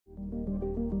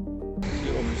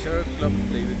Fisher Club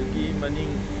leibidagi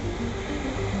maning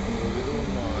ogido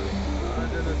mal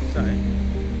adana sai.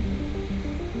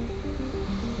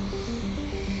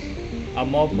 A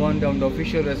mob burned down the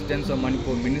official residence of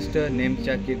Manipur Minister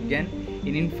Nemcha Kipgen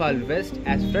in Imphal West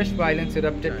as fresh violence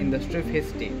erupted in the strife-hit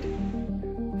state.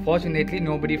 Fortunately,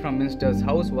 nobody from Minister's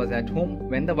house was at home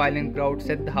when the violent crowd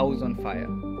set the house on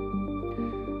fire.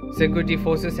 Security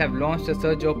forces have launched a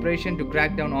search operation to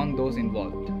crack down on those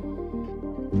involved.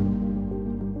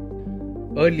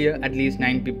 Earlier, at least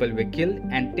 9 people were killed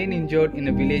and 10 injured in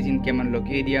a village in Khamenlok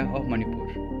area of Manipur.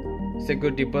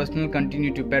 Security personnel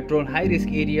continue to patrol high-risk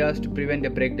areas to prevent a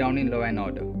breakdown in law and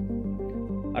order.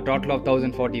 A total of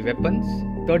 1,040 weapons,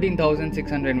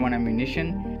 13,601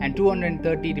 ammunition and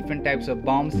 230 different types of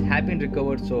bombs have been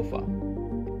recovered so far.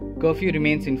 Curfew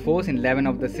remains in force in 11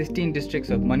 of the 16 districts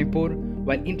of Manipur,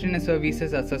 while internet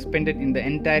services are suspended in the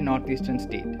entire northeastern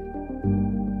state.